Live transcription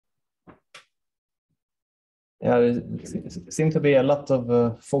Yeah, it seems to be a lot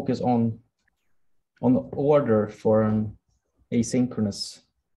of focus on order for an asynchronous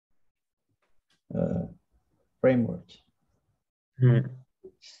framework. Yeah.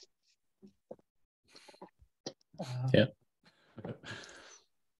 Yeah.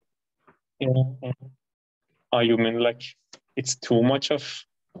 Oh, you mean like it's too much of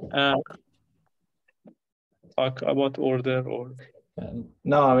talk about order, or?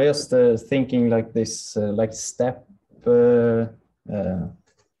 No, I'm just thinking like this, like step. I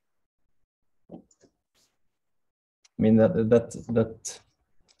mean that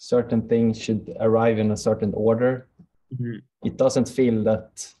certain things should arrive in a certain order. Mm-hmm. It doesn't feel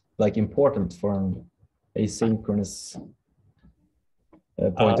that like important for an asynchronous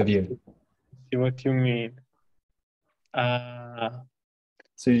point of view. See what you mean.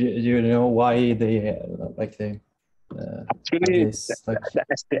 So you know why they actually this, like...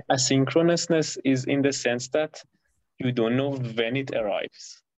 the asynchronousness is in the sense that you don't know when it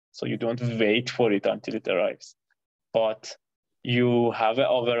arrives, so you don't wait for it until it arrives, but you have an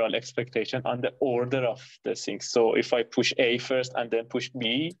overall expectation on the order of the things. So if I push A first and then push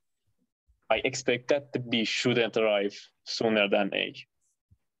B, I expect that the B shouldn't arrive sooner than A.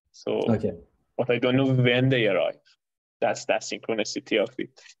 So, okay. But I don't know when they arrive. That's the synchronicity of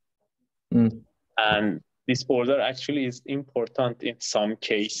it. And this order actually is important in some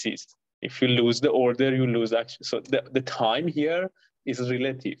cases. If you lose the order, you lose actually. So the time here is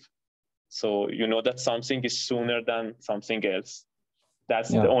relative. So you know that something is sooner than something else. That's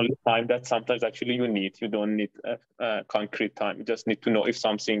the only time that sometimes actually you need. You don't need a concrete time. You just need to know if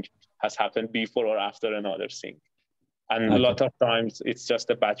something has happened before or after another thing. And a lot of times it's just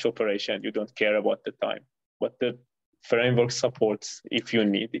a batch operation. You don't care about the time. But the framework supports if you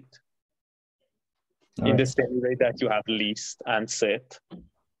need it. In the same way that you have list and set,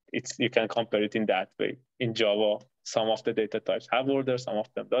 you can compare it in that way. In Java, some of the data types have order, some of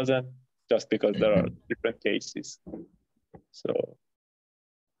them doesn't, just because there are different cases. So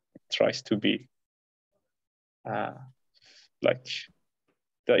it tries to be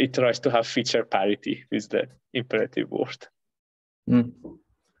it tries to have feature parity with the imperative word.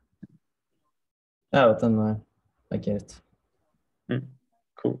 Oh, then I get it.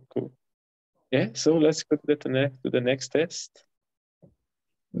 Cool. Yeah, so let's go to the next test.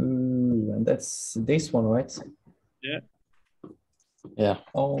 And that's this one, right? Yeah.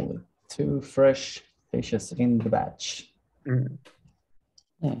 Only 2 fresh fishes in the batch. The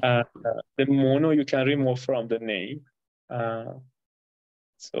mono you can remove from the name.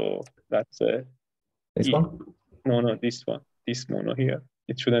 So that's this one? No, this one. This mono here.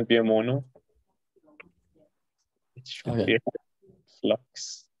 It shouldn't be a mono. It should be a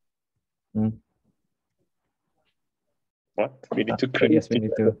flux. What? We need to create. I guess we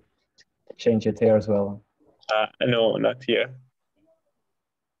need to change it here as well. No, not here.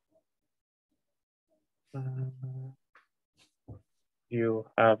 You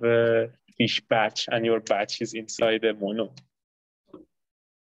have a fish batch and your batch is inside a mono.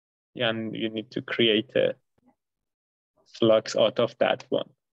 And you need to create a flux out of that one.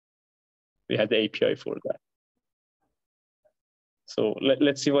 We had the API for that. So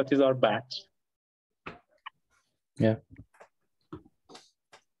let's see what is our batch. Yeah.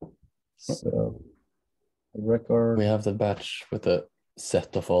 So record. We have the batch with a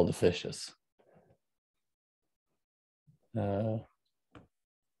set of all the fishes. And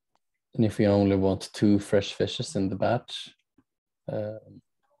if we only want 2 fresh fishes in the batch,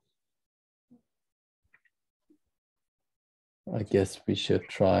 I guess we should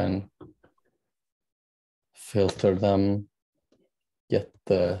try and filter them, get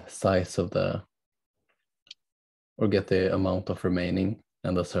the size of or get the amount of remaining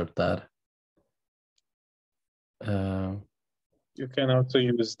and assert that. You can also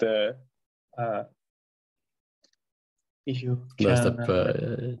use the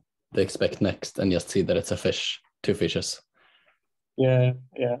the expect next and just see that it's a fish, 2 fishes. Yeah,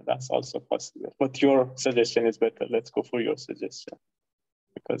 that's also possible. But your suggestion is better. Let's go for your suggestion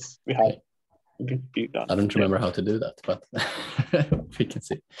because we have done. I don't remember how to do that, but we can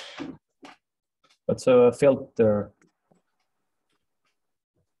see. But so a filter.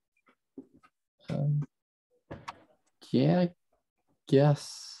 Yeah, I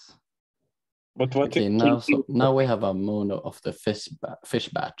guess. But what? Okay, now we have a mono of the fish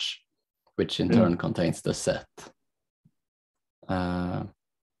batch, which in turn contains the set. I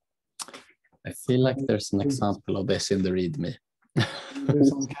feel like there's an example of this in the README. There's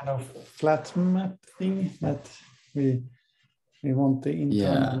some kind of flat map thing that we want the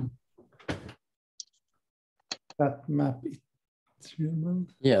internal flat map.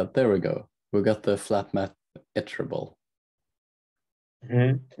 Yeah, there we go. We got the flat map iterable.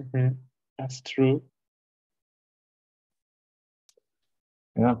 That's true.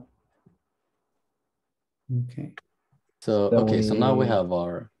 Yeah. Okay. So now we have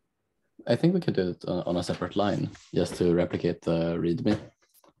our, I think we could do it on a separate line just to replicate the README.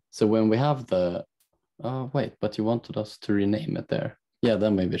 So when we have the, wait, but you wanted us to rename it there. Yeah,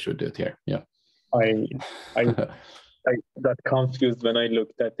 then maybe we should do it here. Yeah. I got confused when I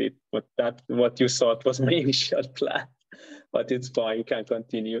looked at it, but that what you thought was my initial plan. But it's fine, you can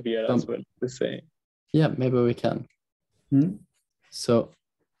continue here as well, the same. Yeah, maybe we can. So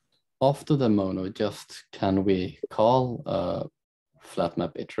after the mono, just can we call flat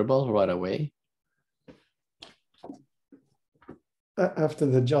map iterable right away? After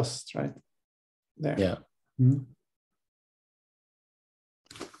the just, right? There. Yeah.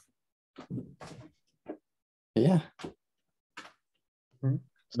 Yeah.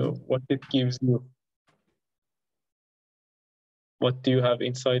 So what it gives you? What do you have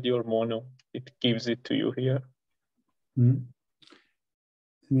inside your mono? It gives it to you here. It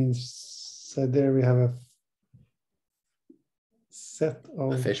means so there we have a set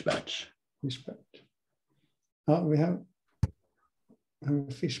of a fish batch. Fish batch. Oh, we have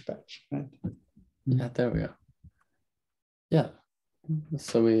a fish batch, right? Yeah, there we go. Yeah.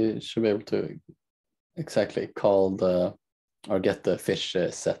 So we should be able to exactly call the or get the fish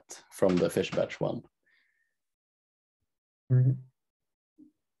set from the fish batch one. We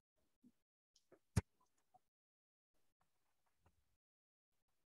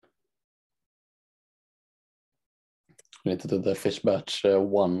need to do the fish batch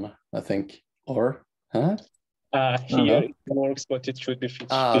one, I think, or here it works, but it should be fish.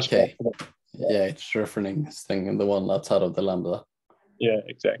 Okay. Yeah, it's referencing the one outside of the lambda. Yeah,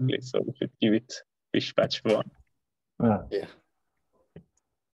 exactly. So we should give it fish batch one. Yeah.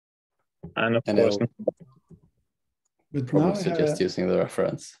 And of course, but probably suggest using the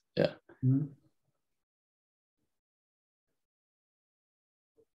reference. Yeah.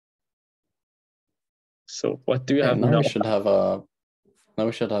 So what do you have now? now? We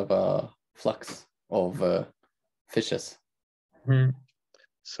should have a flux of fishes.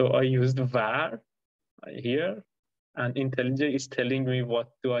 So I used var here, and IntelliJ is telling me what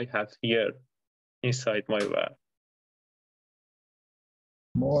do I have here inside my var.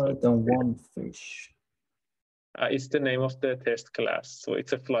 More than one fish. It's the name of the test class, so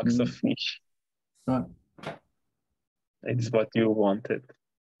it's a flux of fish. It's what you wanted.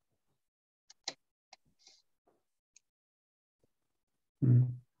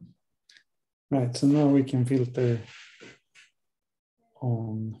 Right, so now we can filter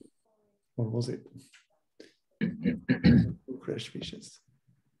on, what was it? Fresh fishes.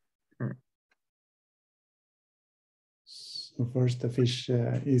 So first the fish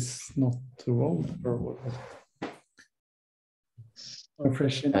is not too old, or what was it? Or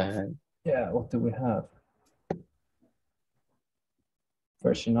fresh enough? Yeah, what do we have?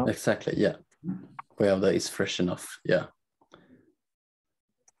 Fresh enough? Exactly, yeah. We have that is fresh enough, yeah.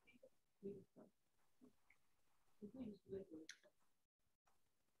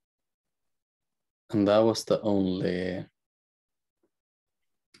 And that was the only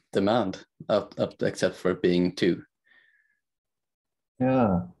demand up except for it being 2.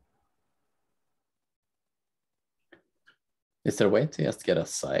 Yeah. Is there a way to just get a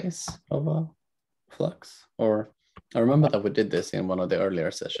size of a flux? Or I remember that we did this in one of the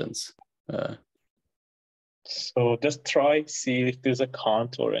earlier sessions. So just try, see if there's a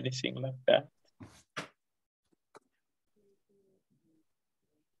count or anything like that.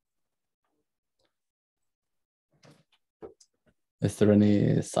 Is there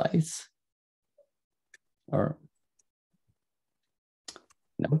any size? Or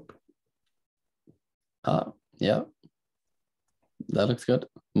nope. Yeah. That looks good.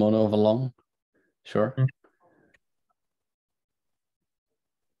 Mono over long. Sure.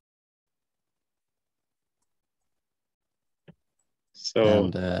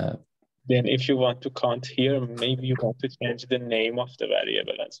 So then if you want to count here, maybe you want to change the name of the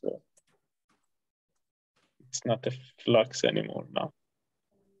variable as well. It's not a flux anymore now.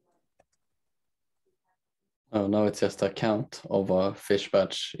 Oh, now it's just a count of a fish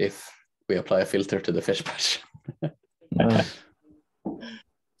batch if we apply a filter to the fish batch.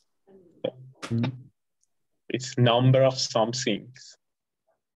 It's number of some things.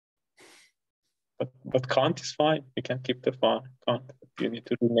 But count is fine. You can keep the count. You need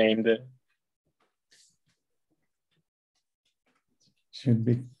to rename the. Should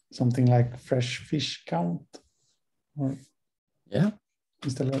be something like fresh fish count, or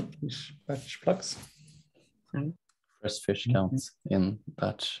instead of fish batch flux. Fresh fish counts in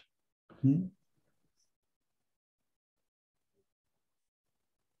batch.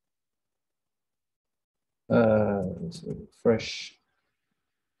 fresh.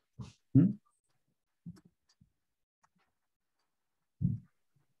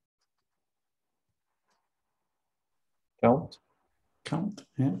 Count,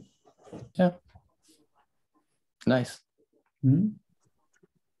 yeah. Yeah. Nice.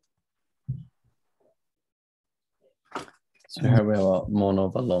 So here we have a mono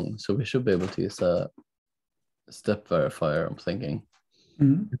of a long, so we should be able to use a step verifier, I'm thinking,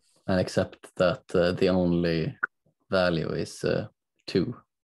 and accept that the only value is 2.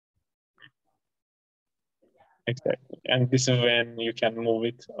 Exactly. And this is when you can move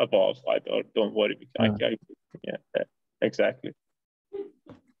it above, or don't worry. Yeah, exactly.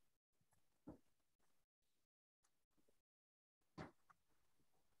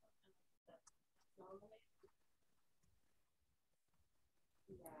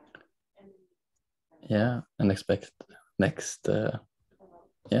 Yeah, and expect next.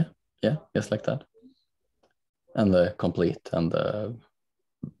 Yeah, just like that. And the complete and the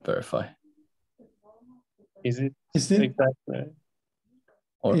verify. Is it exactly?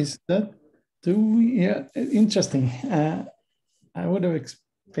 Or is that interesting. I would have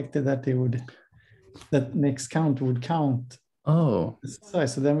expected that that next count would count. Oh,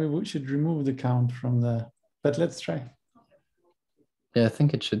 so then we should remove the count from the. But let's try. Yeah, I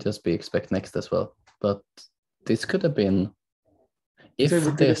think it should just be expect next as well. But this could have been, if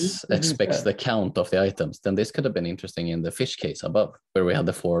this expects the count of the items, then this could have been interesting in the fish case above, where we had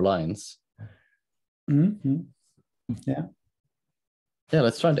the 4 lines. Yeah. Yeah,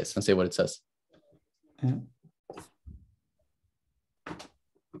 let's try this and see what it says. Yeah.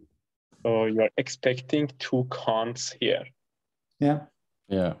 So you're expecting 2 counts here. Yeah.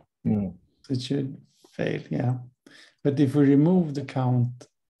 Yeah. It should fail, yeah. But if we remove the count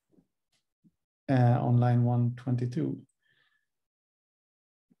on line 122,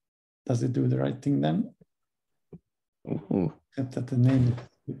 does it do the right thing then? Ooh. Except that the name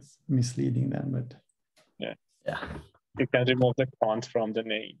is misleading then, but yeah. You can remove the count from the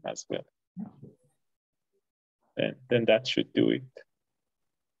name as well. Then that should do it.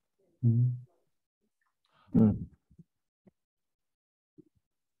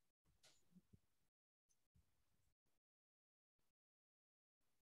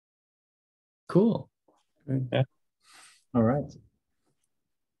 Cool. Good. Yeah. All right.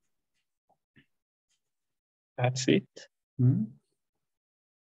 That's it. And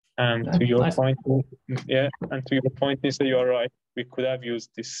Yeah, to your nice. point, Mr. You are right. We could have used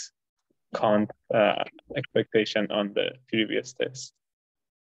this count expectation on the previous test.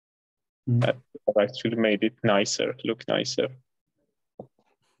 That actually made it look nicer.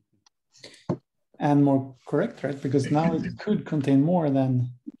 And more correct, right? Because now it could contain more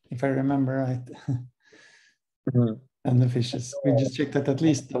than, if I remember right, and the fishes. We just checked that at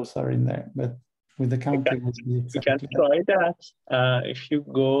least those are in there, but with the count, it would be exactly. You can try that. If you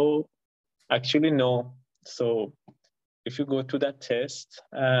go, actually no. So if you go to that test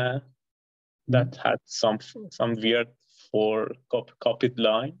that had some weird 4 copied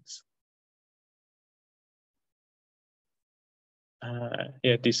lines.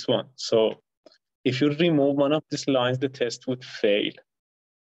 Yeah, this one. So if you remove one of these lines, the test would fail.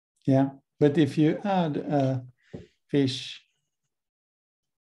 Yeah, but if you add a fish,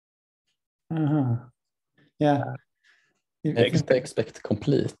 yeah. I think the expect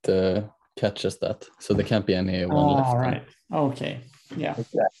complete catches that, so there can't be any one left. Right. Okay. Yeah.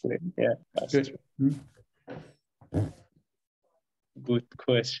 Exactly. Yeah, that's good. True. Good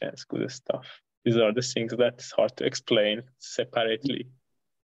questions. Good stuff. These are the things that's hard to explain separately.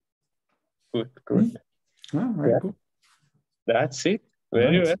 Good. Very good. That's it.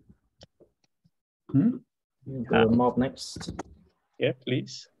 Very well. The mob next. Yeah,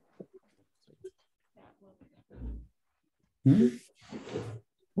 please.